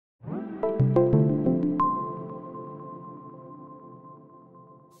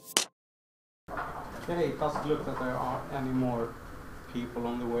Okay, it doesn't look that there are any more people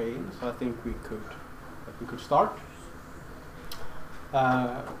on the way in, so I think we could start.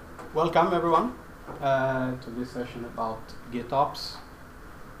 Welcome everyone to this session about Gitops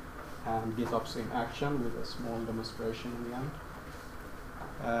and Gitops in action with a small demonstration in the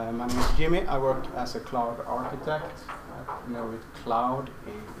end. My name is Jimmy. I work as a cloud architect at Knowit Cloud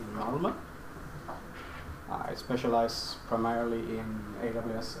in Malmö. I specialize primarily in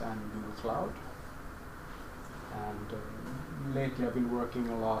AWS and Google Cloud. And lately I've been working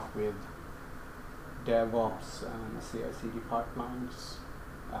a lot with DevOps and CI/CD pipelines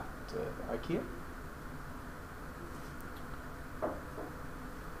at IKEA.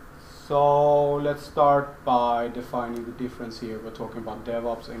 So let's start by defining the difference here. We're talking about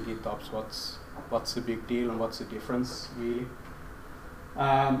DevOps and Gitops. What's the big deal and what's the difference really?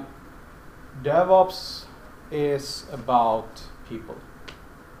 DevOps is about people.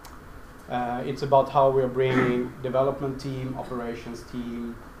 It's about how we're bringing development team, operations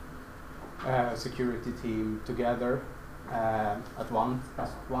team, security team together as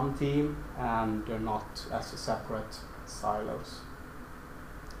one team, and they're not as separate silos.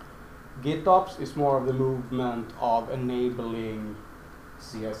 Gitops is more of the movement of enabling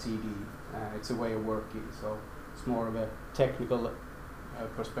CI/CD. It's a way of working, so it's more of a technical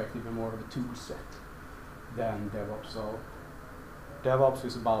perspective and more of a tool set than DevOps. So DevOps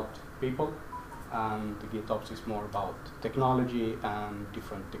is about people, and the Gitops is more about technology and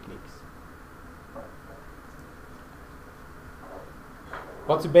different techniques.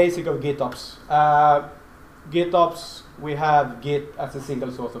 What's the basic of Gitops? Gitops, we have Git as a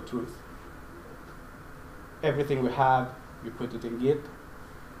single source of truth. Everything we have, we put it in Git,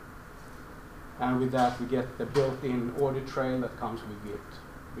 and with that we get the built-in audit trail that comes with Git.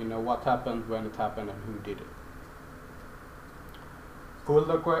 We know what happened, when it happened, and who did it. Pull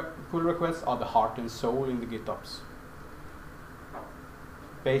requests are the heart and soul in the Gitops.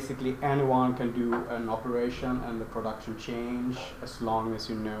 Basically anyone can do an operation and the production change as long as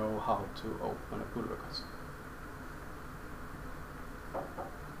you know how to open a pull request.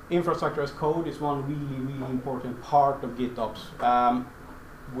 Infrastructure as code is one really important part of Gitops.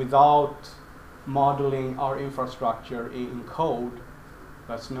 Without modeling our infrastructure in code,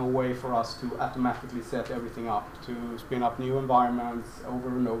 there's no way for us to automatically set everything up, to spin up new environments over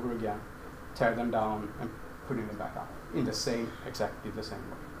and over again, tear them down and putting them back up in exactly the same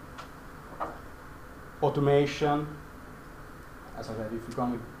way. Automation, as I said, if you're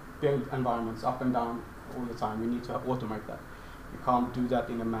going to build environments up and down all the time, you need to automate that. You can't do that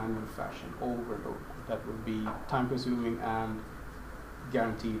in a manual fashion over and over. That would be time consuming and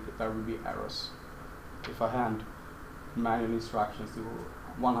guaranteed that there will be errors. If I hand manual instructions to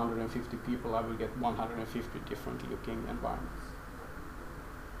 150 people, I will get 150 different looking environments.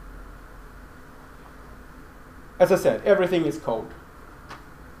 As I said, everything is code.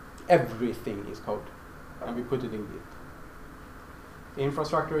 Everything is code, and we put it in Git.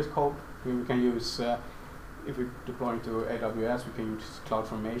 Infrastructure is code. We can use, if we're deploying to AWS, we can use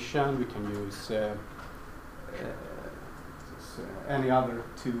CloudFormation, we can use any other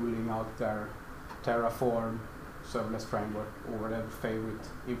tooling out there, Terraform, serverless framework, or whatever favorite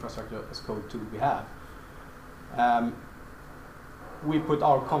infrastructure as code tool we have. We put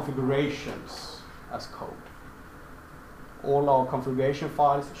our configurations as code. All our configuration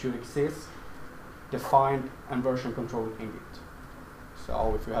files should exist, defined and version controlled in Git.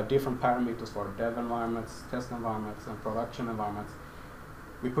 So if we have different parameters for dev environments, test environments, and production environments,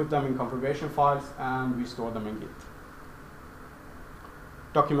 we put them in configuration files and we store them in Git.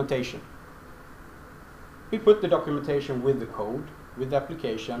 Documentation. We put the documentation with the code, with the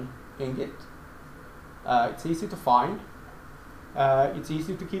application in Git. It's easy to find. It's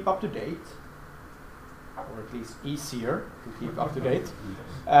easy to keep up to date, or at least easier to keep up to date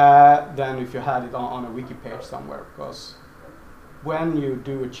than if you had it on a wiki page somewhere, because when you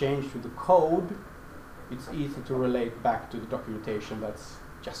do a change to the code, it's easy to relate back to the documentation that's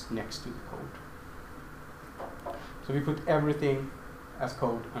just next to the code. So we put everything as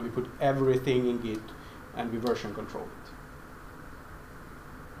code, and we put everything in Git, and we version control it.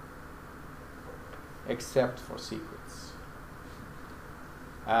 Except for secrets.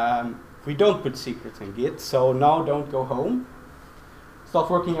 We don't put secrets in Git, so now don't go home. Start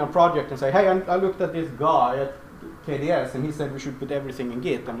working on a project and say, hey, I looked at this guy at KDS and he said we should put everything in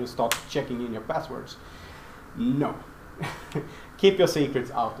Git, and you start checking in your passwords. No. Keep your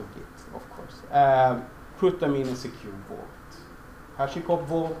secrets out of Git, of course. Put them in a secure vault. HashiCorp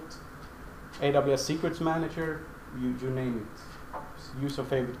Vault, AWS Secrets Manager, you name it. Use your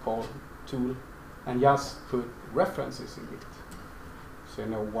favorite tool, and just put references in Git, so you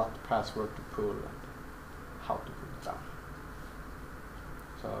know what password to pull and how to put it down.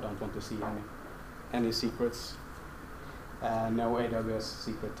 So I don't want to see any secrets. No AWS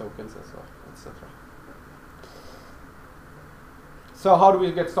secret tokens, etc. So how do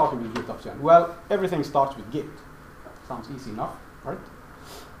we get started with Gitops then? Well, everything starts with Git. Sounds easy enough, right?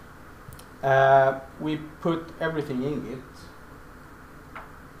 We put everything in Git,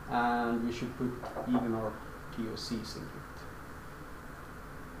 and we should put even our POCs in Git.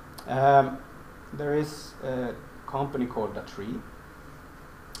 There is a company called Dahlqvist.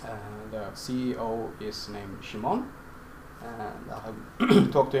 The CEO is named Shimon, and I have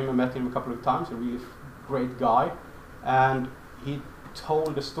talked to him and met him a couple of times. A really great guy, and he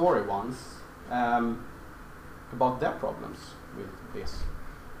told a story once about their problems with this.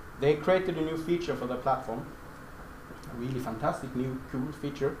 They created a new feature for their platform, a really fantastic new cool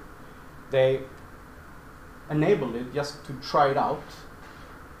feature. They enabled it just to try it out,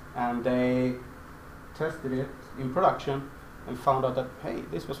 and they tested it in production and found out that, hey,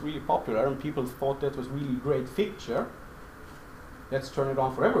 this was really popular and people thought that was really great feature. Let's turn it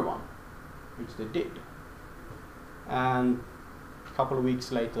on for everyone, which they did. And a couple of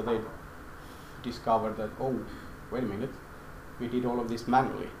weeks later they discovered that, oh, wait a minute, we did all of this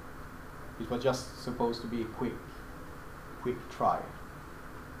manually. It was just supposed to be a quick try.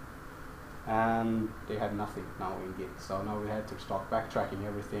 And they had nothing now in Git. So now we had to start backtracking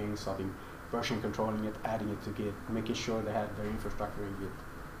everything, starting version controlling it, adding it to Git, making sure they had their infrastructure in Git,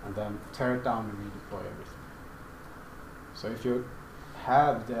 and then tear it down and redeploy everything. So if you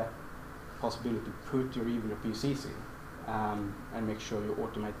have the possibility to put your PCs in, and make sure you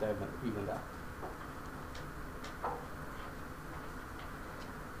automate even that.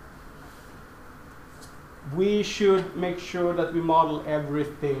 We should make sure that we model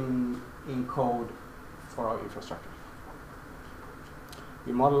everything in code for our infrastructure.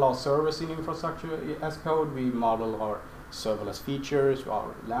 We model our servers in infrastructure as code. We model our serverless features,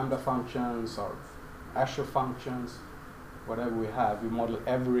 our Lambda functions, our Azure functions, whatever we have. We model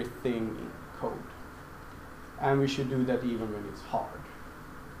everything in code. And we should do that even when it's hard.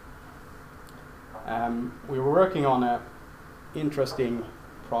 We were working on an interesting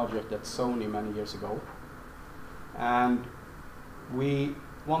project at Sony many years ago. And we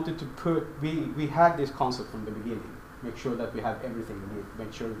wanted to we had this concept from the beginning. Make sure that we have everything in Git.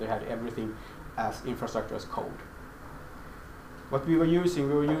 Make sure they had everything as infrastructure as code. What we were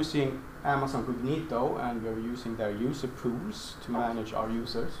using Amazon Cognito, and we were using their user pools to manage our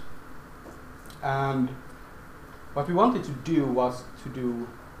users. And what we wanted to do was to do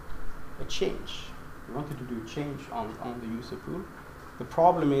a change. We wanted to do a change on the user pool. The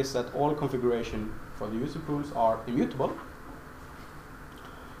problem is that all configuration for the user pools are immutable,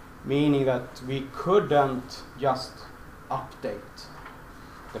 meaning that we couldn't just update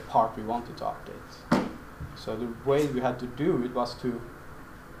the part we wanted to update. So the way we had to do it was to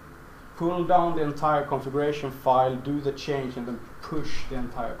pull down the entire configuration file, do the change, and then push the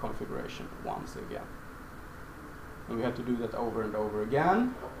entire configuration once again. And we had to do that over and over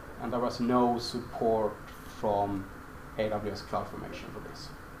again, and there was no support from AWS CloudFormation for this,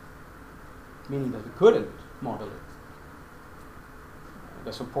 meaning that we couldn't model it.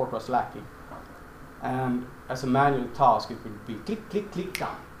 The support was lacking. And as a manual task, it would be click, click, click,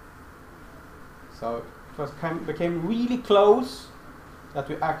 done. So it became really close that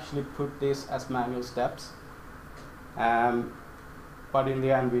we actually put this as manual steps. But in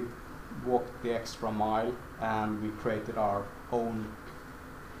the end, we walked the extra mile, and we created our own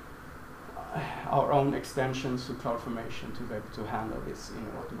extensions to CloudFormation to be able to handle this in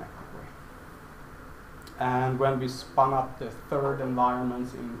an automatic way. And when we spun up the third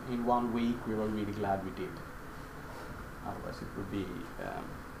environment in 1 week, we were really glad we did. Otherwise, it would be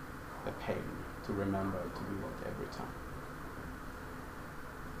a pain to remember to do that every time.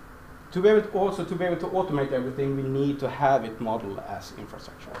 To be able to automate everything, we need to have it modeled as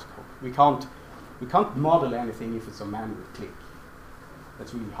infrastructure as code. We can't model anything if it's a manual click.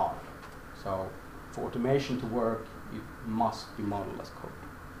 That's really hard. So for automation to work, it must be modeled as code.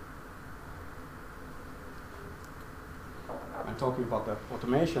 I'm talking about the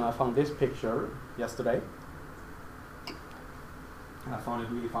automation. I found this picture yesterday. And I found it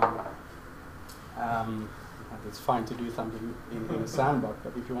really fun. It's fine to do something in a sandbox,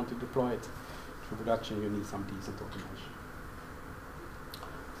 but if you want to deploy it to production, you need some decent automation.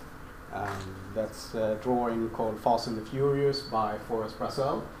 That's a drawing called Fast and the Furious by Forrest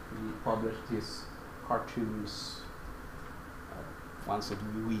Brassel. He published his cartoons once a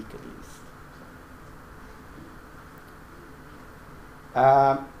week at least.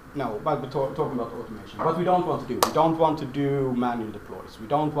 No, but we're talking about automation. What we don't want to do, we don't want to do manual deploys. We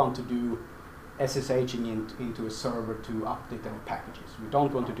don't want to do SSHing into a server to update any packages. We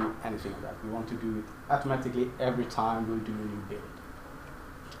don't want to do anything like that. We want to do it automatically every time we do a new build.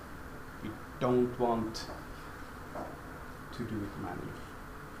 We don't want to do it manually.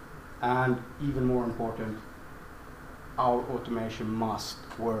 And even more important, our automation must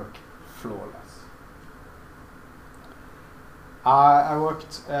work flawless. I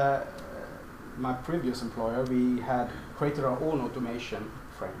worked, my previous employer, we had created our own automation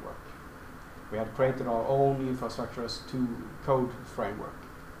framework. We had created our own infrastructure as code framework.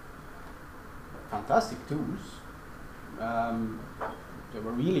 Fantastic tools. They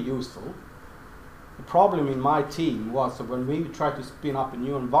were really useful. The problem in my team was that when we tried to spin up a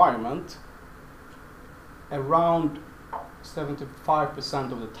new environment, around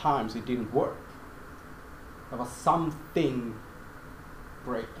 75% of the times it didn't work. There was something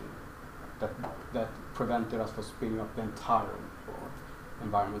breaking that prevented us from spinning up the entire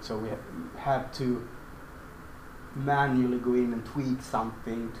environment. So we had to manually go in and tweak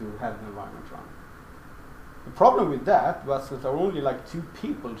something to have the environment run. The problem with that was that there were only like 2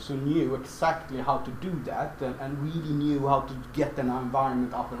 people who knew exactly how to do that and really knew how to get an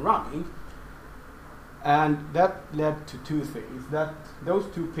environment up and running. And that led to 2 things. That those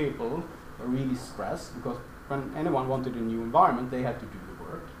 2 people were really stressed because when anyone wanted a new environment, they had to do the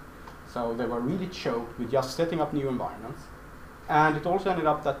work. So they were really choked with just setting up new environments. And it also ended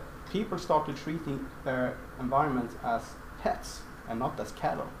up that people started treating their environments as pets and not as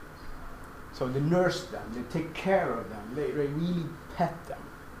cattle. So they nurse them, they take care of them, they really pet them,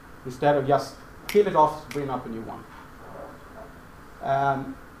 instead of just kill it off, bring up a new one.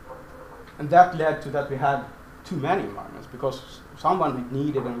 And that led to that we had too many environments, because someone who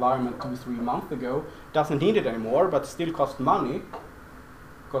needed an environment 2-3 months ago doesn't need it anymore, but still costs money,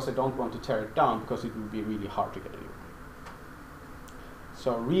 because they don't want to tear it down, because it would be really hard to get a new one.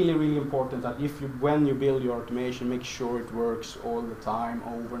 So really, really important that when you build your automation, make sure it works all the time,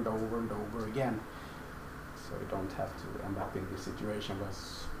 over and over and over again. So you don't have to end up in this situation where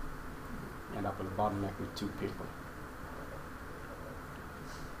you end up with a bottleneck with 2 people.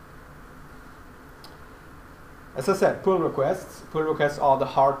 As I said, pull requests. Pull requests are the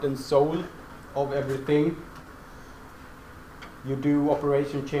heart and soul of everything. You do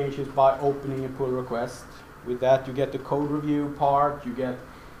operation changes by opening a pull request. With that, you get the code review part, you get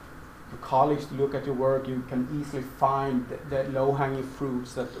your colleagues to look at your work, you can easily find the low-hanging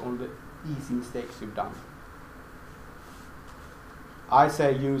fruits that on the easy mistakes you've done. I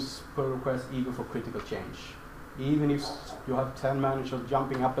say use pull request even for critical change. Even if you have 10 managers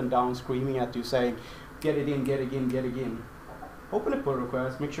jumping up and down, screaming at you, saying, get it in, get it in, get it in. Open a pull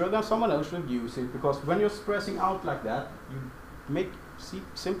request, make sure that someone else reviews it, because when you're stressing out like that, you make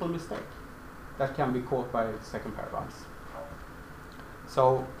simple mistake that can be caught by second pair of eyes.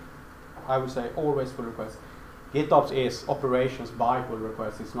 So I would say always pull request. Gitops is operations by pull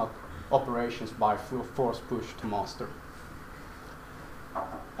request. It's not operations by force push to master.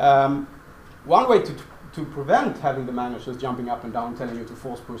 One way to prevent having the managers jumping up and down telling you to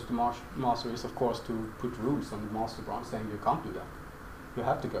force push to master is, of course, to put rules on the master branch saying you can't do that. You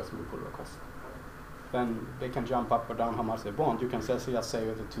have to go through pull request. Then they can jump up or down how much they want. You can just say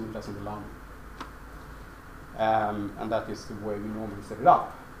that the tool doesn't allow them. And that is the way we normally set it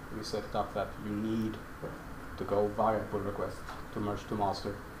up. We set it up that you need to go via pull request to merge to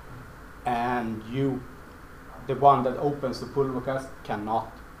master, and the one that opens the pull request,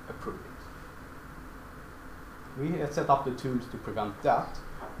 cannot approve it. We have set up the tools to prevent that,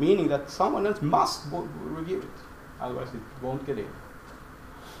 meaning that someone else must review it, otherwise it won't get in.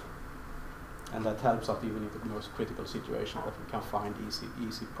 And that helps us even in the most critical situation, that we can find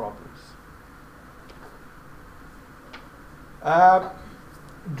easy problems.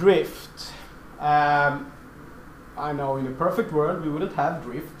 Drift. I know in a perfect world we wouldn't have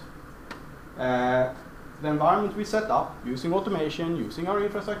drift. The environment we set up, using automation, using our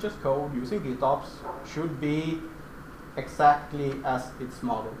infrastructure as code, using Gitops, should be exactly as it's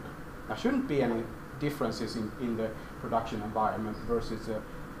modeled. There shouldn't be any differences in the production environment versus the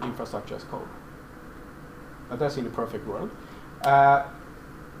infrastructure as code. But that's in a perfect world.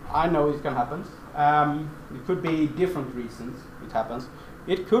 I know it can happen. It could be different reasons it happens.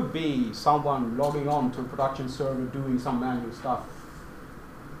 It could be someone logging on to a production server doing some manual stuff.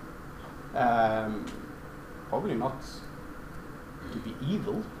 Probably not to be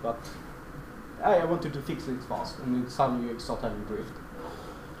evil, but I wanted to fix it fast, and then suddenly you start having drift.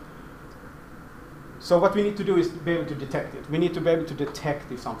 So what we need to do is be able to detect it. We need to be able to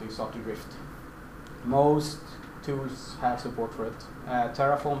detect if something starts to drift. Most tools have support for it.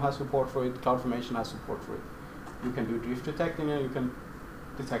 Terraform has support for it. CloudFormation has support for it. You can do drift detecting, and you can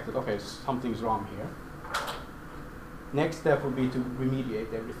detected, okay, something's wrong here. Next step would be to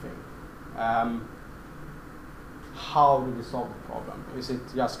remediate everything. How do we solve the problem? Is it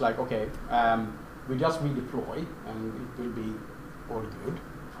just like, okay, we just redeploy and it will be all good?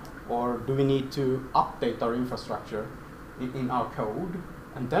 Or do we need to update our infrastructure in our code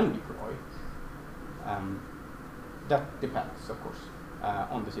and then deploy? That depends, of course,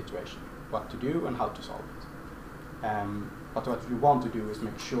 on the situation, what to do and how to solve it. But what you want to do is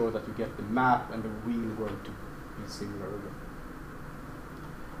make sure that you get the map and the real world to be similar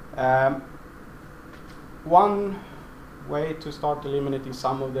again. One way to start eliminating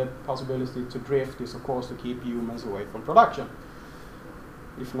some of the possibility to drift is, of course, to keep humans away from production.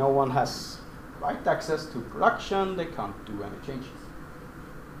 If no one has write access to production, they can't do any changes.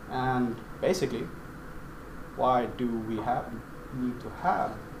 And basically, why do we need to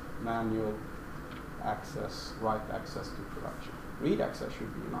have manual access, write access to production? Read access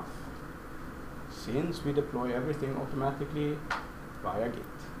should be enough, since we deploy everything automatically via Git.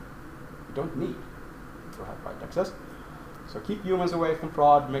 You don't need to have write access. So keep humans away from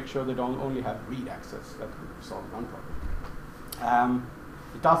prod, make sure they don't only have read access. That would solve one problem.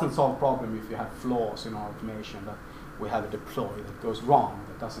 It doesn't solve problem if you have flaws in our automation, that we have a deploy that goes wrong,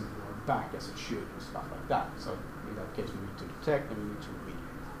 that doesn't work back as it should and stuff like that. So in that case we need to detect and we need to remediate.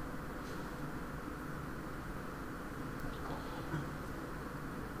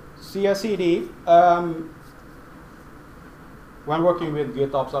 CI/CD, when working with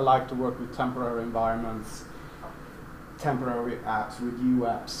Gitops, I like to work with temporary environments, temporary apps, review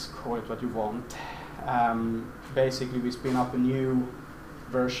apps, call it what you want. Basically, we spin up a new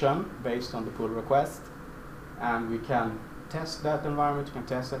version based on the pull request, and we can test that environment, we can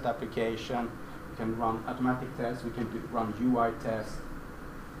test that application, we can run automatic tests, we can run UI tests,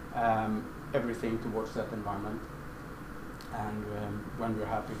 everything towards that environment. And when we're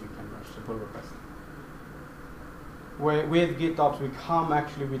happy, we can merge the pull request. With Gitops, we come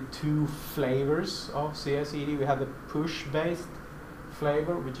actually with two flavors of CI/CD. We have the push-based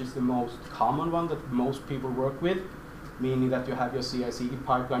flavor, which is the most common one that most people work with, meaning that you have your CI/CD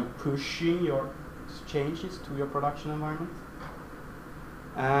pipeline pushing your changes to your production environment.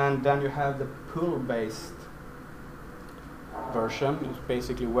 And then you have the pull-based version, which is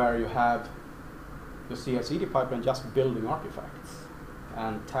basically where you have the CI/CD pipeline just building artifacts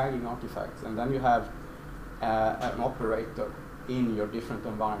and tagging artifacts, and then you have an operator in your different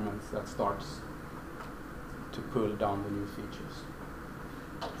environments that starts to pull down the new features.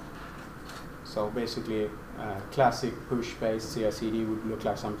 So basically, classic push-based CI/CD would look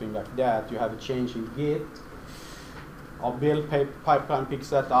like something like that. You have a change in Git, our build pipeline picks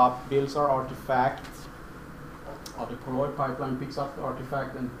that up, builds our artifact, our deploy pipeline picks up the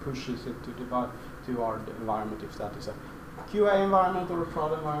artifact and pushes it to our environment, if that is a QA environment or a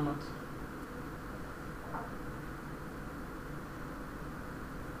prod environment.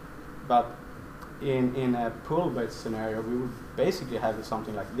 But in a pull-based scenario, we would basically have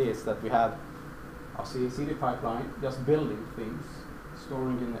something like this, that we have our CI/CD pipeline just building things,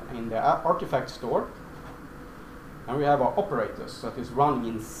 storing in the artifact store, and we have our operators that is running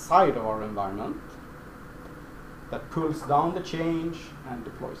inside of our environment that pulls down the change and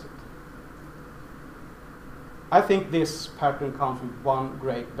deploys it. I think this pattern comes with one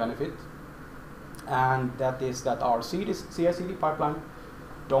great benefit, and that is that our CI/CD pipeline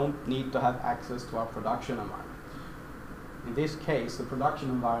don't need to have access to our production environment. In this case, the production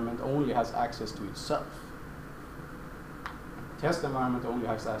environment only has access to itself. The test environment only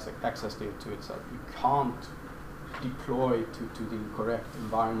has access to itself. You can't deploy to the correct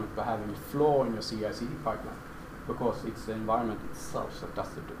environment by having a flaw in your CI/CD pipeline, because it's the environment itself that does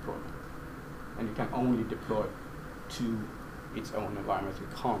the deployment. And you can only deploy to its own environment. You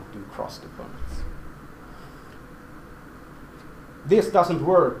can't do cross deployments. This doesn't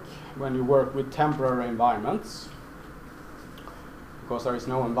work when you work with temporary environments, because there is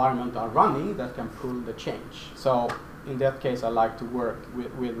no environment running that can pull the change. So in that case, I like to work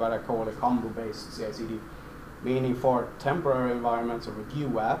with what I call a combo-based CI/CD, meaning for temporary environments or review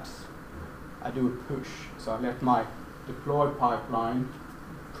apps, I do a push. So I let my deploy pipeline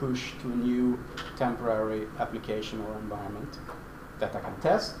push to a new temporary application or environment that I can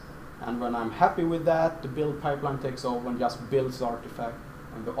test. And when I'm happy with that, the build pipeline takes over and just builds the artifact,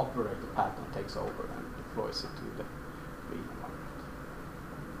 and the operator pattern takes over and deploys it to the real environment.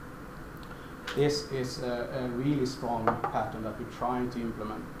 This is a really strong pattern that we're trying to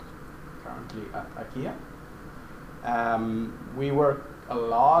implement currently at IKEA. We work a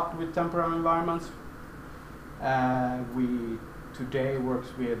lot with temporary environments. We today works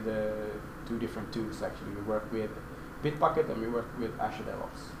with two different tools actually. We work with Bitbucket, and we work with Azure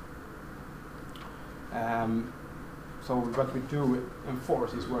DevOps. So what we do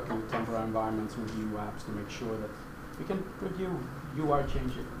enforce is working with temporary environments, review apps to make sure that we can review UI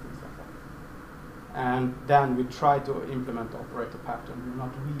changes and things like that. And then we try to implement the operator pattern. We're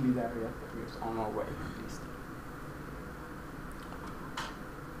not really there yet, but we're on our way at least.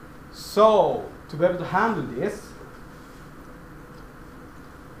 So, to be able to handle this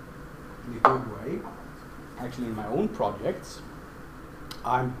in a good way, actually in my own projects,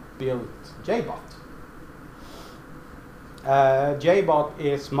 I built JBot. JBot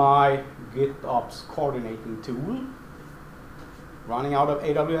is my Gitops coordinating tool, running out of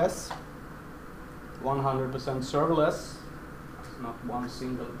AWS, 100% serverless. There's not one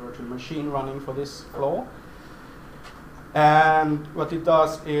single virtual machine running for this flow. And what it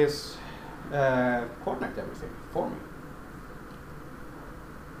does is coordinate everything for me.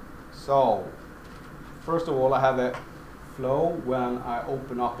 So, first of all, I have a flow when I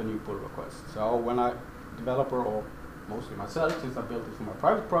open up a new pull request. So when a developer, or mostly myself, since I built it for my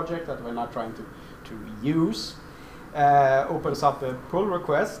private project that we're not trying to reuse, opens up a pull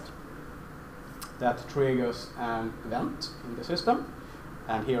request that triggers an event in the system.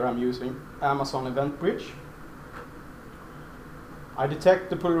 And here I'm using Amazon Event Bridge. I detect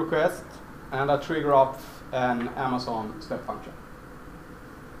the pull request and I trigger off an Amazon step function.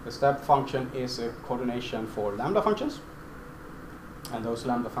 The step function is a coordination for Lambda functions, and those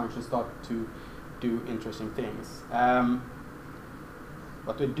Lambda functions start to do interesting things.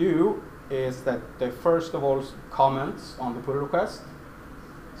 What they do is that they first of all comments on the pull request,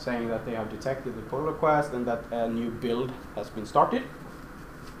 saying that they have detected the pull request and that a new build has been started.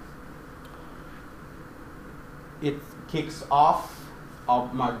 It kicks off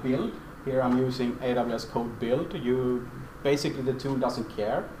of my build. Here I'm using AWS code build. Basically the tool doesn't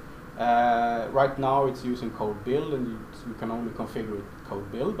care. Right now it's using code build, and you can only configure it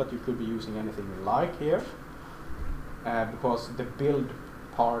code build, but you could be using anything you like here, because the build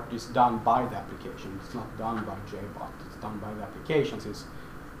part is done by the application. It's not done by JBot. It's done by the application, since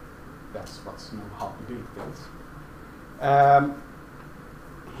that's what's know how to build things.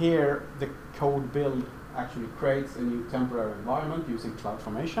 Here the code build actually creates a new temporary environment using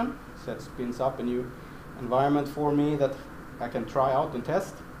CloudFormation. So it spins up a new environment for me that I can try out and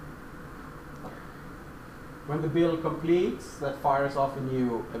test. When the build completes, that fires off a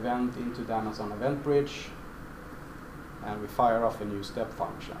new event into the Amazon Event Bridge, and we fire off a new step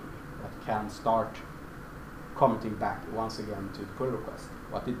function that can start commenting back once again to the pull request.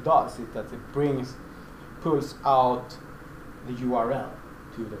 What it does is that it pulls out the URL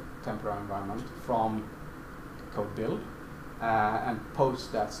to the temporary environment from code build and posts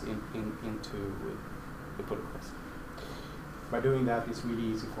that into the pull request. By doing that, it's really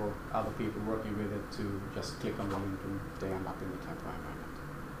easy for other people working with it to just click on the link and they end up in the temporary environment.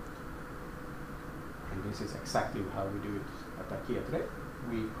 And this is exactly how we do it at IKEA today.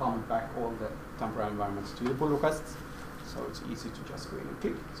 We comment back all the temporary environments to the pull requests, so it's easy to just go in and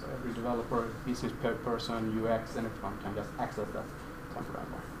click. So every developer, business person, UX, and everyone can just access that temporary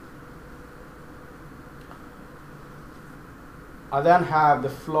environment. I then have the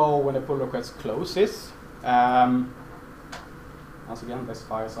flow when the pull request closes. Once again, this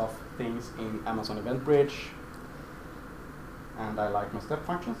fires off things in Amazon Event Bridge, and I like my step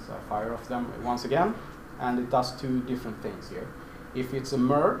functions, so I fire off them once again, and it does two different things here. If it's a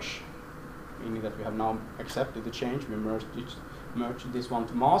merge, meaning that we have now accepted the change, we merge this one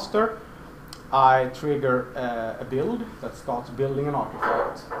to master, I trigger a build that starts building an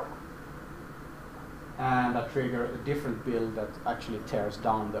artifact, and I trigger a different build that actually tears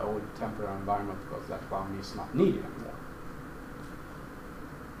down the old temporary environment because that one is not needed anymore.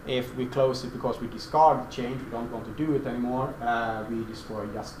 If we close it because we discard the change, we don't want to do it anymore, we just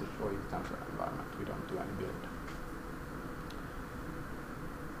destroy the temporary environment. We don't do any build.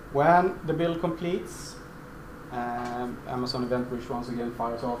 When the build completes, Amazon Event Bridge once again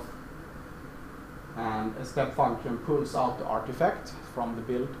fires off, and a step function pulls out the artifact from the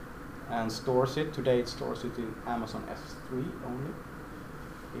build and stores it. Today it stores it in Amazon S3 only.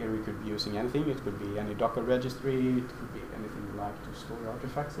 Here we could be using anything. It could be any Docker registry, it could be anything you like to store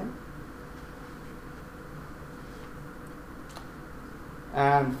artifacts in.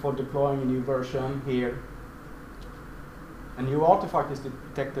 And for deploying a new version here, a new artifact is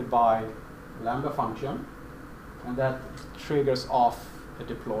detected by a Lambda function, and that triggers off a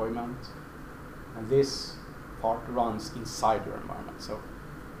deployment. And this part runs inside your environment. So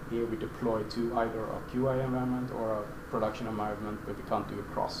here we deploy to either a QA environment or a production environment, but we can't do a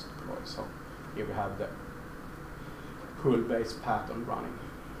cross deploy. So here we have the pull-based pattern running.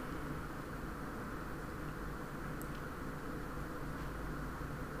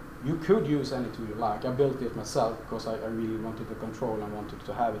 You could use any tool you like. I built it myself because I really wanted the control and wanted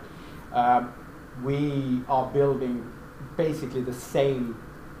to have it. We are building basically the same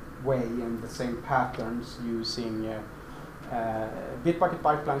way and the same patterns using Bitbucket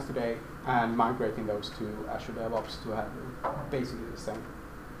pipelines today and migrating those to Azure DevOps to have basically the same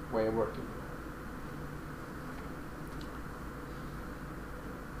way of working.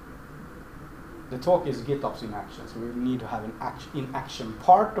 The talk is Gitops in action, so we need to have an in action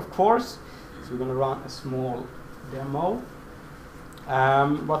part, of course. So we're going to run a small demo.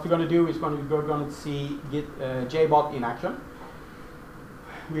 What we're going to do is we're going to see JBot in action.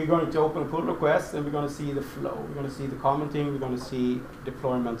 We're going to open a pull request and we're going to see the flow. We're going to see the commenting, we're going to see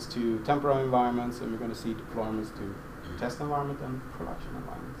deployments to temporary environments, and we're going to see deployments to test environment and production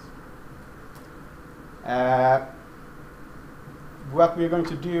environments. What we're going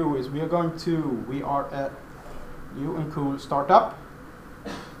to do is we are a new and cool startup.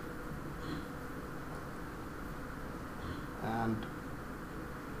 And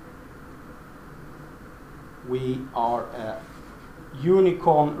we are a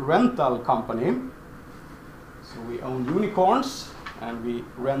unicorn rental company. So we own unicorns and we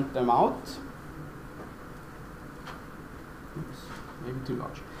rent them out. Oops, maybe too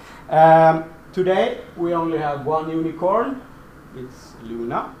large. Today we only have one unicorn. It's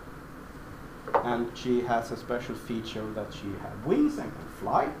Luna. And she has a special feature that she has wings and can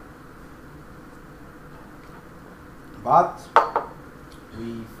fly. But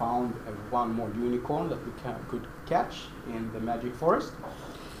we found one more unicorn that we could catch in the Magic Forest,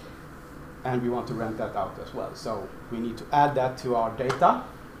 and we want to rent that out as well. So we need to add that to our data.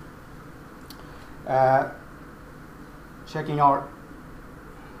 Checking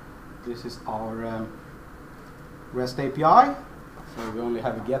this is our REST API. So we only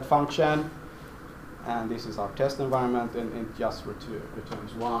have a get function, and this is our test environment, and it just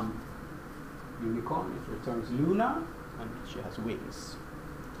returns one unicorn. It returns Luna, and she has wings.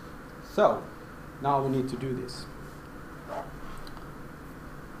 So now we need to do this.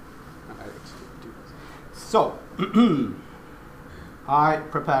 So I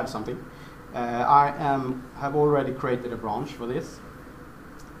prepared something. I have already created a branch for this.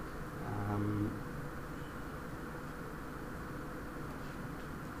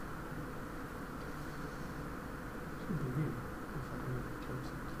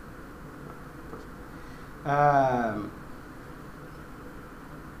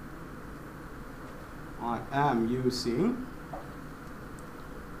 I am using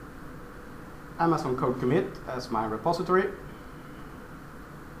Amazon Code Commit as my repository.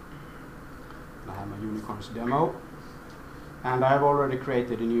 I have my unicorns demo, and I have already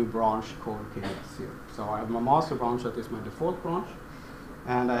created a new branch called KDS here. So I have my master branch that is my default branch,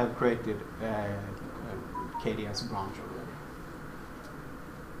 and I have created a KDS branch already.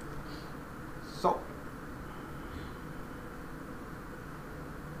 So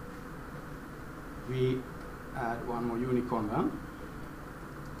we add one more unicorn then.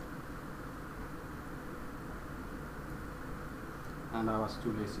 And I was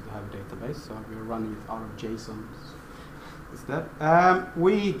too lazy to have a database, so we're running it out of JSON instead.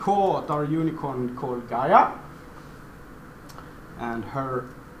 We caught our unicorn called Gaia, and her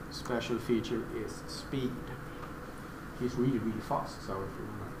special feature is speed. She's really, really fast, so if you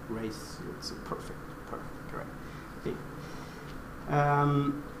want to race, it's a perfect right thing.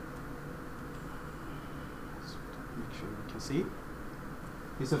 Make sure you can see.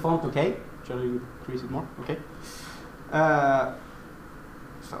 Is the font okay? Shall I increase it more? Okay.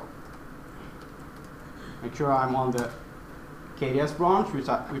 So make sure I'm on the KDS branch, which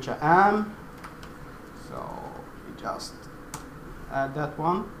I am. So we just add that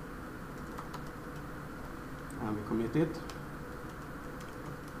one, and we commit it.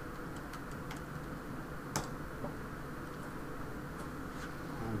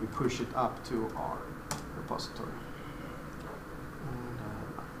 And we push it up to our repository.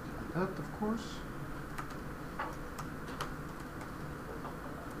 And that, of course.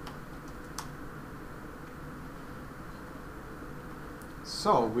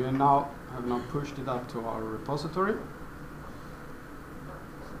 So we have now pushed it up to our repository.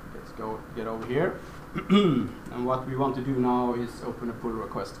 Let's get over here. And what we want to do now is open a pull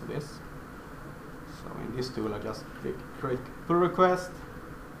request for this. So in this tool, I just click create pull request.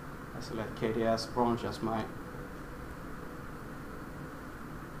 I select KDS branch as my,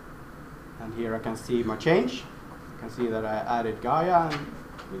 and here I can see my change. You can see that I added Gaia and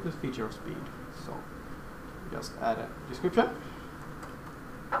with this feature of speed. So just add a description.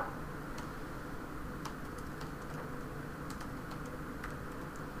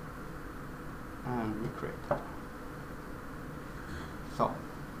 And we create it. So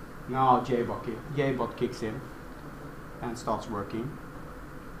Now JBot kicks in and starts working.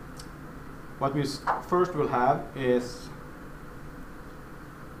 What we first will have is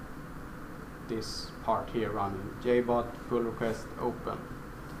this part here running, JBot pull request open.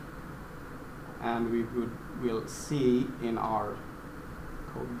 And we will see in our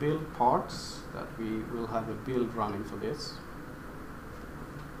code build parts that we will have a build running for this.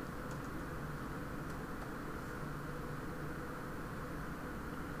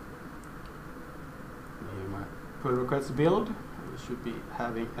 Here my pull request build. We should be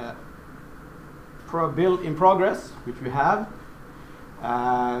having a build in progress, which we have.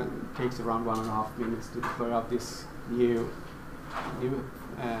 Takes around 1.5 minutes to deploy out this new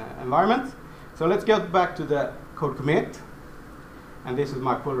environment. So let's get back to the code commit. And this is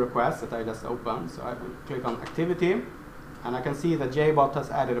my pull request that I just opened. So I will click on activity, and I can see that JBot has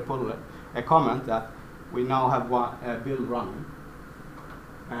added a comment that we now have a build running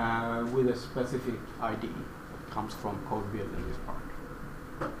with a specific ID that comes from code build in this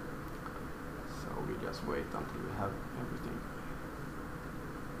part. So we just wait until we have everything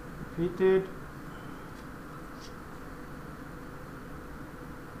completed.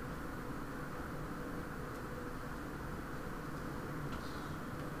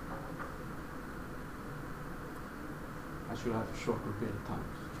 I should have shorter build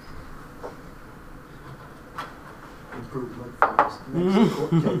times. Improvement for next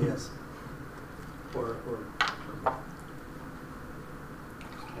KDS. Or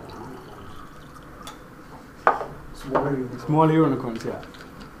smaller unicorns. Smaller unicorns, yeah.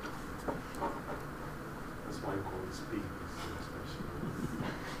 That's why you call it speed.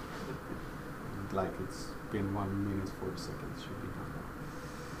 Like it's been 1 minute 40 seconds. Should be done now.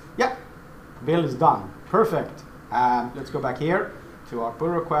 Yeah, build is done. Perfect. Let's go back here to our pull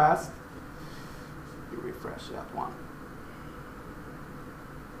request. You refresh that one.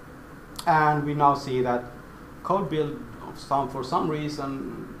 And we now see that code build for some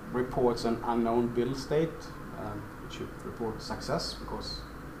reason reports an unknown build state. It should report success because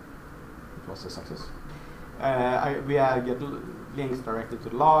it was a success. We get links directly to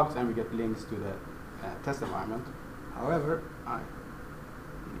the logs, and we get links to the test environment. However, I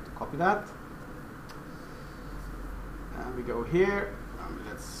need to copy that. And we go here, and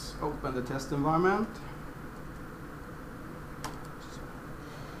let's open the test environment.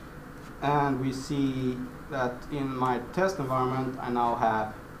 And we see that in my test environment, I now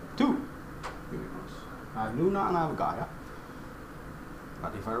have 2 unicorns. I have Luna and I have Gaia.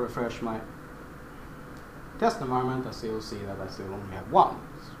 But if I refresh my test environment, I still see that I still only have 1.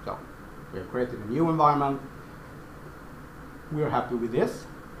 So we have created a new environment. We are happy with this.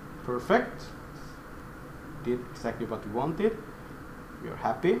 Perfect. Did exactly what we wanted. We are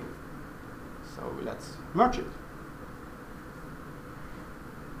happy. So let's merge it.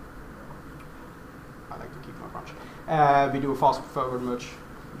 I like to keep my branch. We do a fast forward merge,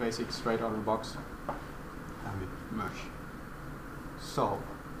 basic straight out of the box, and we merge. So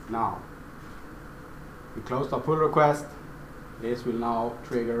now we closed our pull request. This will now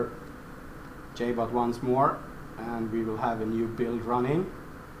trigger JBot once more, and we will have a new build running.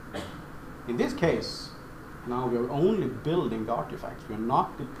 In this case, now we are only building the artifacts. We are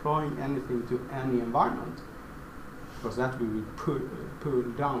not deploying anything to any environment, because that we will pull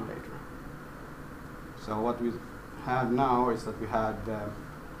down later. So what we have now is that we had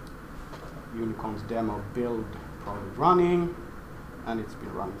Unicorn's demo build project running, and it's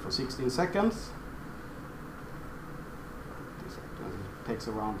been running for 16 seconds. It takes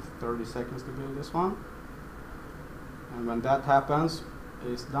around 30 seconds to build this one. And when that happens,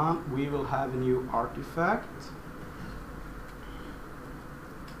 is done, we will have a new artifact.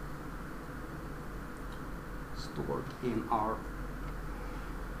 Stored in our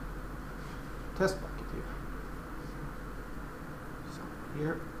test bucket here. So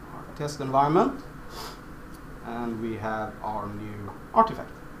here, our test environment, and we have our new artifact.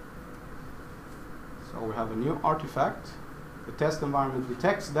 So we have a new artifact. The test environment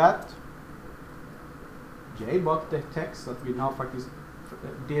detects that. JBot detects that we now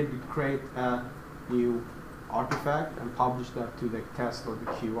did create a new artifact and publish that to the test or the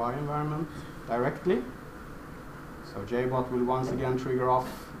QI environment directly. So JBot will once again trigger off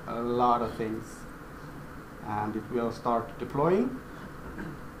a lot of things, and it will start deploying.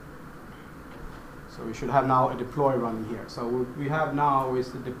 So we should have now a deploy running here. So what we have now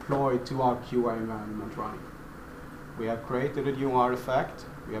is the deploy to our QI environment running. We have created a new artifact,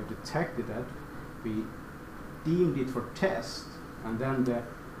 we have detected it, we deemed it for test, and then the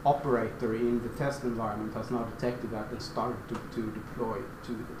operator in the test environment has now detected that and started to deploy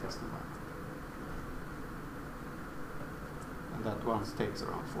to the test environment. that one takes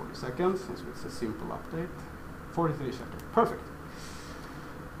around 40 seconds since it's a simple update. 43 seconds. Perfect.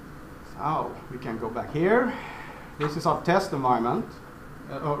 So we can go back here. This is our test environment.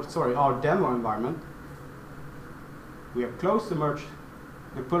 Our demo environment. We have closed the merge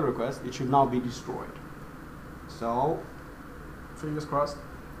and pull request. It should now be destroyed. So, fingers crossed.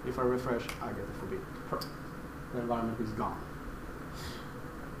 If I refresh, I get a forbid. Perfect. The environment is gone.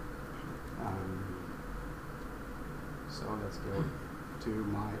 So let's go to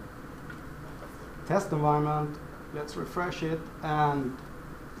my test environment. Let's refresh it, and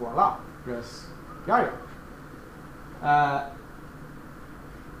voila, press Gaia.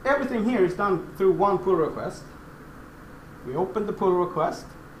 Everything here is done through one pull request. We open the pull request,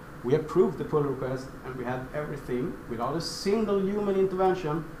 we approve the pull request, and we have everything without a single human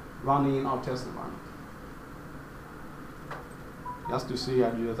intervention running in our test environment. Just to see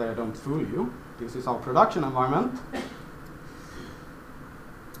that I don't fool you, this is our production environment.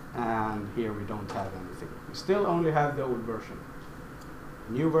 And here we don't have anything. We still only have the old version.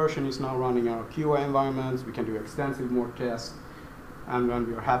 The new version is now running our QA environments. We can do extensive more tests. And when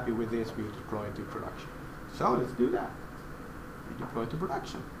we are happy with this, we deploy it to production. So let's do that. We deploy to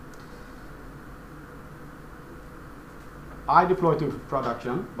production. I deploy to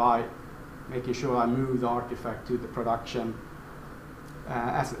production by making sure I move the artifact to the production,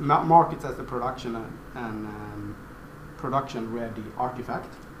 mark it as the production and production ready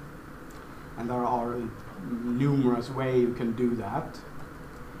artifact. And there are numerous ways you can do that.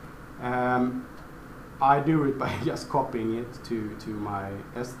 I do it by just copying it to my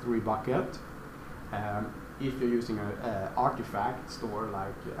S3 bucket. If you're using an artifact store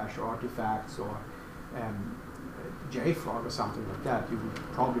like Azure Artifacts or JFrog or something like that, you would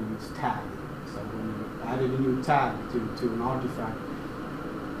probably use tag. So when you added a new tag to an artifact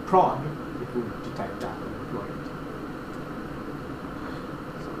prod, it would detect that and deploy it.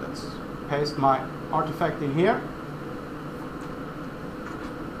 So let's paste my artifact in here.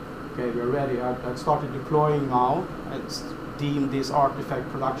 Okay, we're ready. I started deploying now. It's deemed this artifact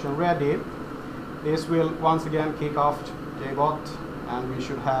production ready. This will once again kick off JBot, and we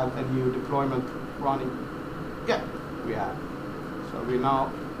should have a new deployment running. Yeah, we have. So we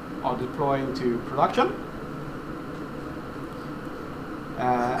now are deploying to production.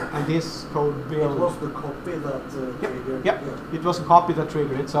 And this code will... It was the copy that triggered... Yeah, it was a copy that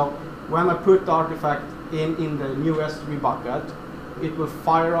triggered it. So when I put the artifact in the new S3 bucket, it will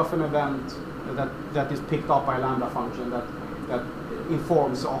fire off an event that is picked up by a Lambda function that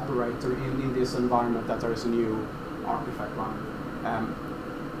informs the operator in this environment that there is a new artifact running.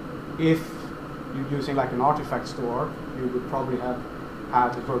 If you're using like an artifact store, you would probably have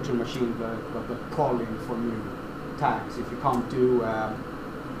had a virtual machine that calling for new tags if you can't do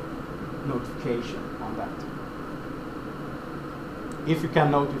notification on that. If you can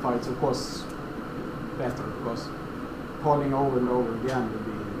notify, it's of course better, because calling over and over again will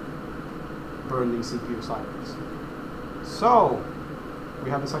be burning CPU cycles. So we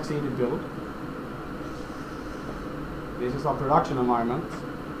have a succeeded build. This is our production environment.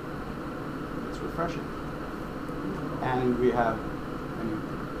 Let's refresh it. And we have a new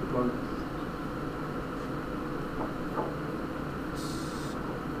deployment. So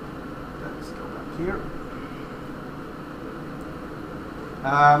let's go back here.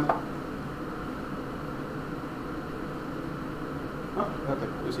 Okay,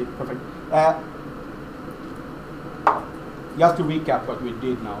 you see, perfect. Just to recap what we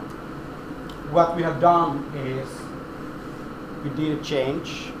did now. What we have done is we did a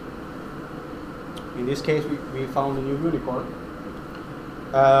change. In this case, we found a new unicorn.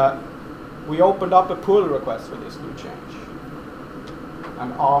 We opened up a pull request for this new change.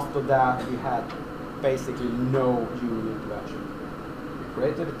 And after that, we had basically no human intervention. We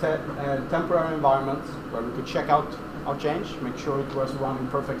created a temporary environment where we could check out our change, make sure it was running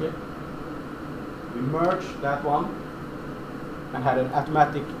perfectly. We merged that one and had an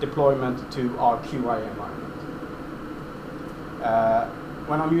automatic deployment to our QA environment.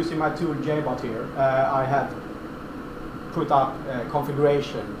 When I'm using my tool JBot here, I have put up a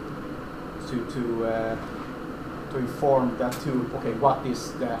configuration to inform that tool, okay, what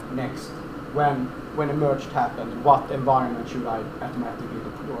is the next, when a merge happened, what environment should I automatically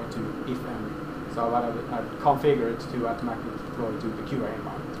deploy to, if any. So I've configured it to automatically deploy to the QA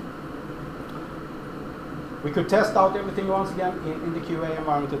environment. We could test out everything once again in the QA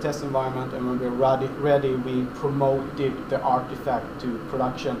environment, the test environment, and when we're ready, we promoted the artifact to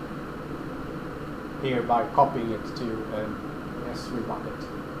production here by copying it to S3 bucket.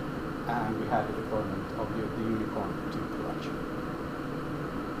 And we had the deployment of the unicorn to production.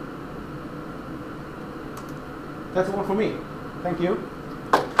 That's all for me. Thank you.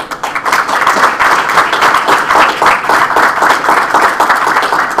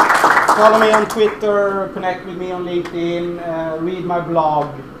 Follow me on Twitter, connect with me on LinkedIn, read my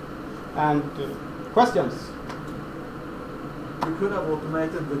blog, and questions? You could have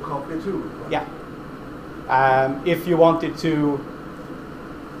automated the copy too. Right? Yeah. If you wanted to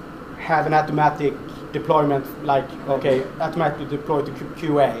have an automatic deployment, like, okay, automatically deploy to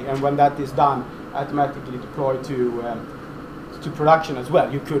QA, and when that is done, automatically deploy to production as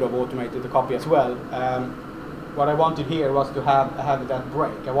well. You could have automated the copy as well. What I wanted here was to have that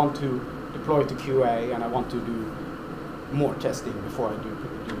break. I want to deploy to QA, and I want to do more testing before I do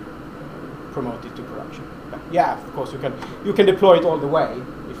promote it to production. But yeah, of course you can deploy it all the way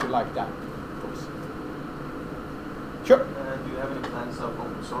if you like that. Of course. Sure. Do you have any plans of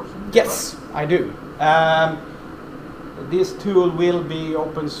open sourcing? Yes, I do. This tool will be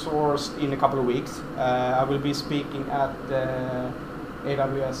open sourced in a couple of weeks. I will be speaking at the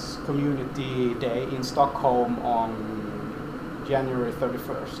AWS Community Day in Stockholm on January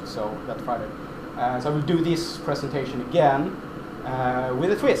 31st, so that Friday. So I will do this presentation again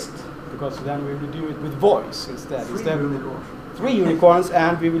with a twist, because then we will do it with voice instead. Three unicorns,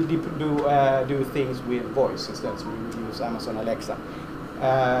 and we will do things with voice instead. So we will use Amazon Alexa,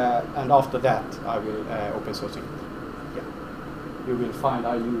 and after that I will open sourcing. Yeah, you will find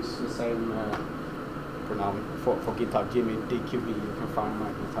I use the same pronoun for GitHub. Jimmy DQB. You can find my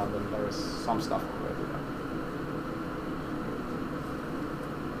GitHub, and there is some stuff already there.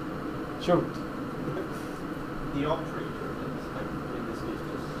 Sure. The operator, like in this case,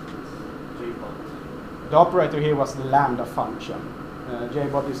 just JBot. The operator here was the Lambda function.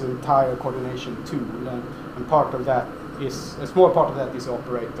 JBot is an entire coordination tool, and part of that is a small part of that is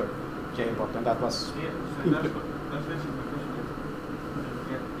operator JBot, and that was. Yeah, so that's basically my question. Is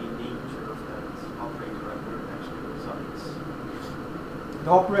get the nature of that operator and where it actually resides? The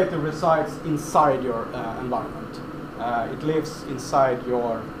operator resides inside your environment. It lives inside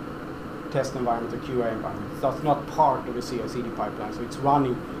your test environment or QA environment. So it's not part of the CI/CD pipeline, so it's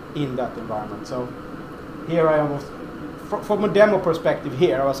running in that environment. So here I almost, from a demo perspective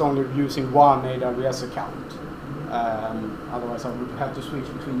here, I was only using one AWS account. Otherwise I would have to switch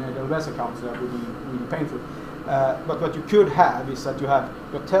between AWS accounts. That would be really painful. But what you could have is that you have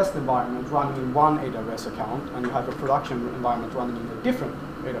your test environment running in one AWS account, and you have a production environment running in a different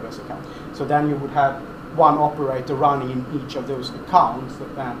AWS account. So then you would have one operator running in each of those accounts,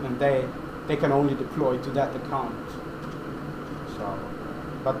 and they can only deploy to that account. So,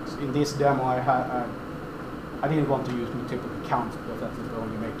 but in this demo, I didn't want to use multiple accounts, because that would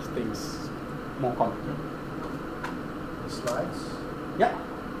only make things more complicated. The slides? Yeah.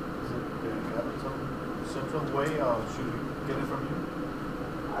 Is it have it some central way, or should we get it from you?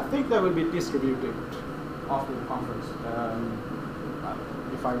 I think they will be distributed after the conference.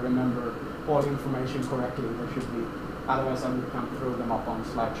 If I remember all information correctly, there should be. Otherwise, I can throw them up on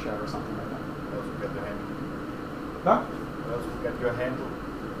SlideShare or something like that. I also get the handle. Huh? I also get your handle.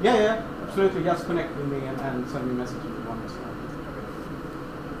 Yeah, absolutely. Just connect with me and send me a message if you want to.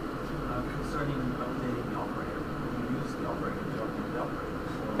 Concerning updating the operator, you use the operator to update the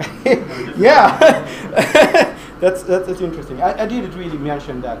operator. Yeah, that's interesting. I didn't really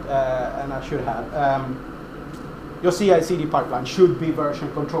mention that, and I should have. Your CI/CD pipeline should be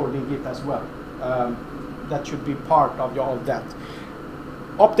version controlled in Git as well. That should be part of all that.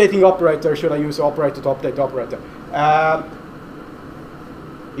 Updating operator, should I use operator to update the operator?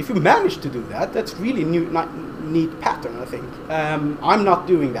 If you manage to do that, that's really neat pattern, I think. I'm not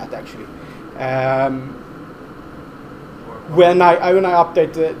doing that actually. When I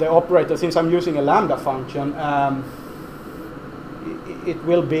update the operator, since I'm using a Lambda function, it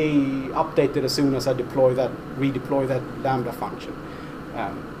will be updated as soon as I redeploy that Lambda function.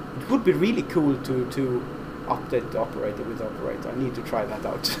 It would be really cool to update the operator with the operator. I need to try that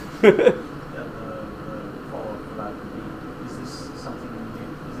out. Follow-up for that would be: is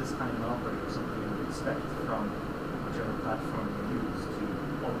this kind of an operator something you would expect from whichever platform you use to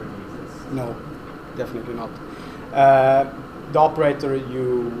already exist? No, definitely not. The operator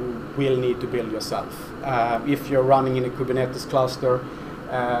you will need to build yourself. If you're running in a Kubernetes cluster,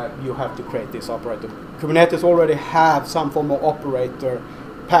 you have to create this operator. Kubernetes already have some form of operator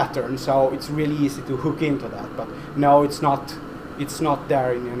pattern, so it's really easy to hook into that. But no, it's not. It's not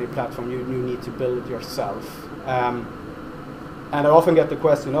there in any platform. You need to build it yourself. And I often get the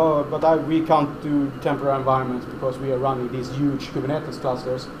question, oh, but we can't do temporary environments because we are running these huge Kubernetes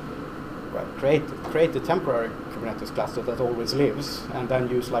clusters. Well, create a temporary Kubernetes cluster that always lives, and then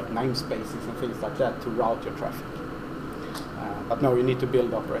use like namespaces and things like that to route your traffic. But no, you need to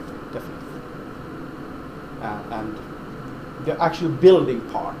build operator, definitely. And the actual building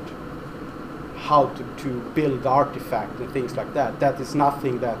part, how to build the artifact and things like that, that is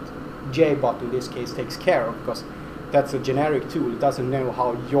nothing that JBot in this case takes care of, because that's a generic tool. It doesn't know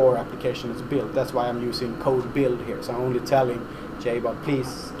how your application is built. That's why I'm using code build here. So I'm only telling JBot,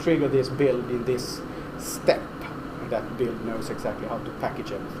 please trigger this build in this step, and that build knows exactly how to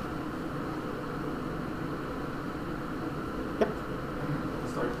package everything. Yep.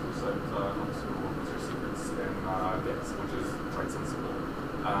 Start to set user secrets in Git, which is quite sensible.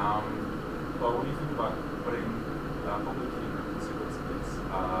 But when you think about putting public key encrypted secrets in Git,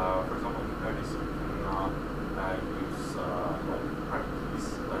 for example, in KDS you can use private keys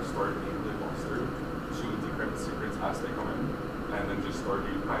that are stored in the cluster to decrypt secrets as they come in, and then just store the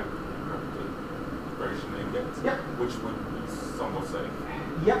private key encrypted version in Git, yep. which would be somewhat safe.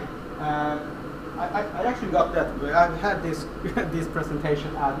 Yeah, I actually got that. I've had this this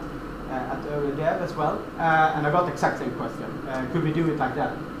presentation at Early Dev as well, and I got the exact same question. Could we do it like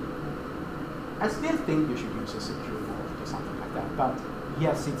that? I still think you should use a secure vault or something like that. But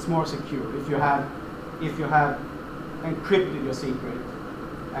yes, it's more secure if you have encrypted your secret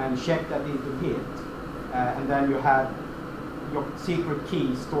and checked that into Git, and then you have your secret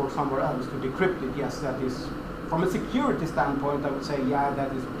key stored somewhere else to decrypt it. Yes, that is, from a security standpoint, I would say, yeah,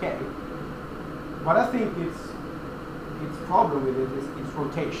 that is okay. But I think its problem with it is its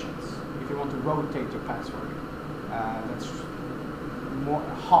rotations. If you want to rotate your password, that's more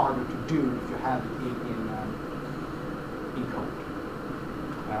harder to do if you have it in code.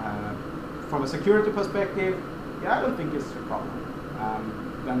 From a security perspective, yeah, I don't think it's a problem.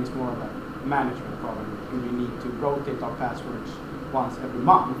 Then it's more of a management problem. We need to rotate our passwords once every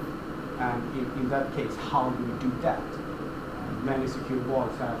month, and in that case, how do we do that? Many secure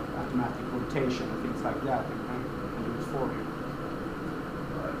vaults have automatic rotation and things like that, and can do it for you.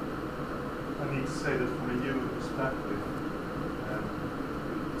 I need to say that from a user perspective,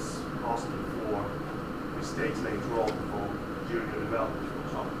 it's asking for mistakes later on for during the development. For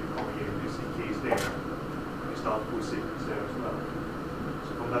example, you're coming in, you see keys there, you start with secrets there as well.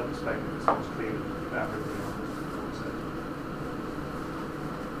 So from that perspective, it sounds clear that you keep everything on the set.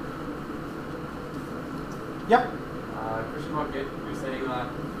 Yep. Question about Git, you're saying that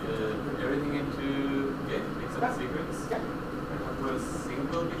put everything into Git except secrets? Yeah. And not to a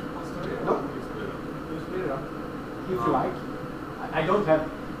single Git repository? No. You split it up. If you like. I don't have,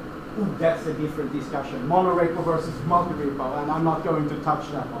 that's a different discussion. Monorepo versus multi-repo, and I'm not going to touch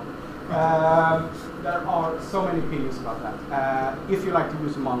that one. There are so many opinions about that. If you like to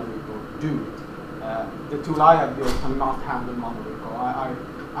use a monorepo, do it. The tool I have built cannot handle monorepo.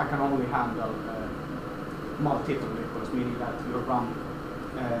 I can only handle multiple repos, meaning that you run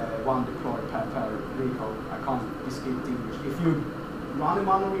one deploy per repo. I can't distinguish. If you run a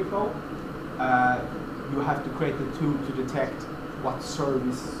monorepo, you have to create a tool to detect what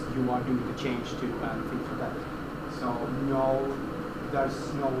service you are doing the change to and things like that. So no,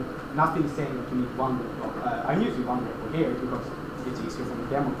 there's nothing saying that you need one repo. I'm using one repo here because it's easier from a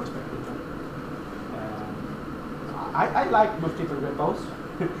demo perspective. I like multiple repos.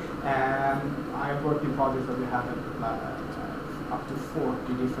 I have worked in projects where we have up to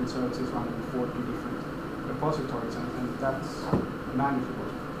 40 different services running in 40 different repositories, and that's manageable.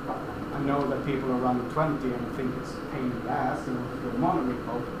 I know that people are running 20 and think it's a pain in the ass in order to do a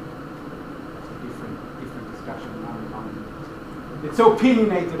monorepo. That's a different discussion. It's so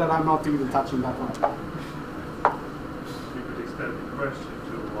opinionated that I'm not even touching that one. You could extend the question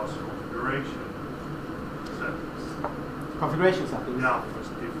to what's configuration settings. Configuration settings? Yeah, for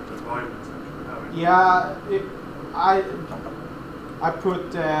different environments that you're having. Yeah, I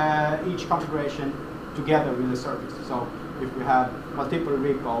put each configuration together with the service. So if we have multiple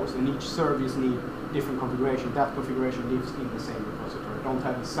repos and each service needs different configuration, that configuration lives in the same repository. Don't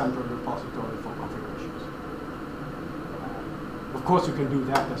have a central repository for configurations. Of course you can do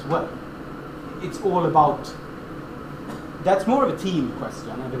that as well. It's all about, that's more of a team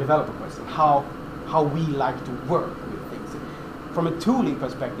question and a developer question, how we like to work with things. From a tooling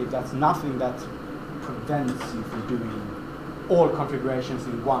perspective, that's nothing that prevents you from doing all configurations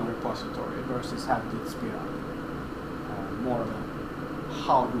in one repository versus having it split up. More of a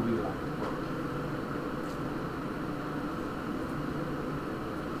how do we like to work.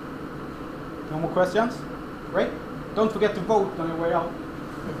 No more questions? Great. Don't forget to vote on your way out.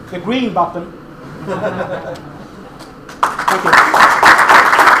 The green button. Thank you.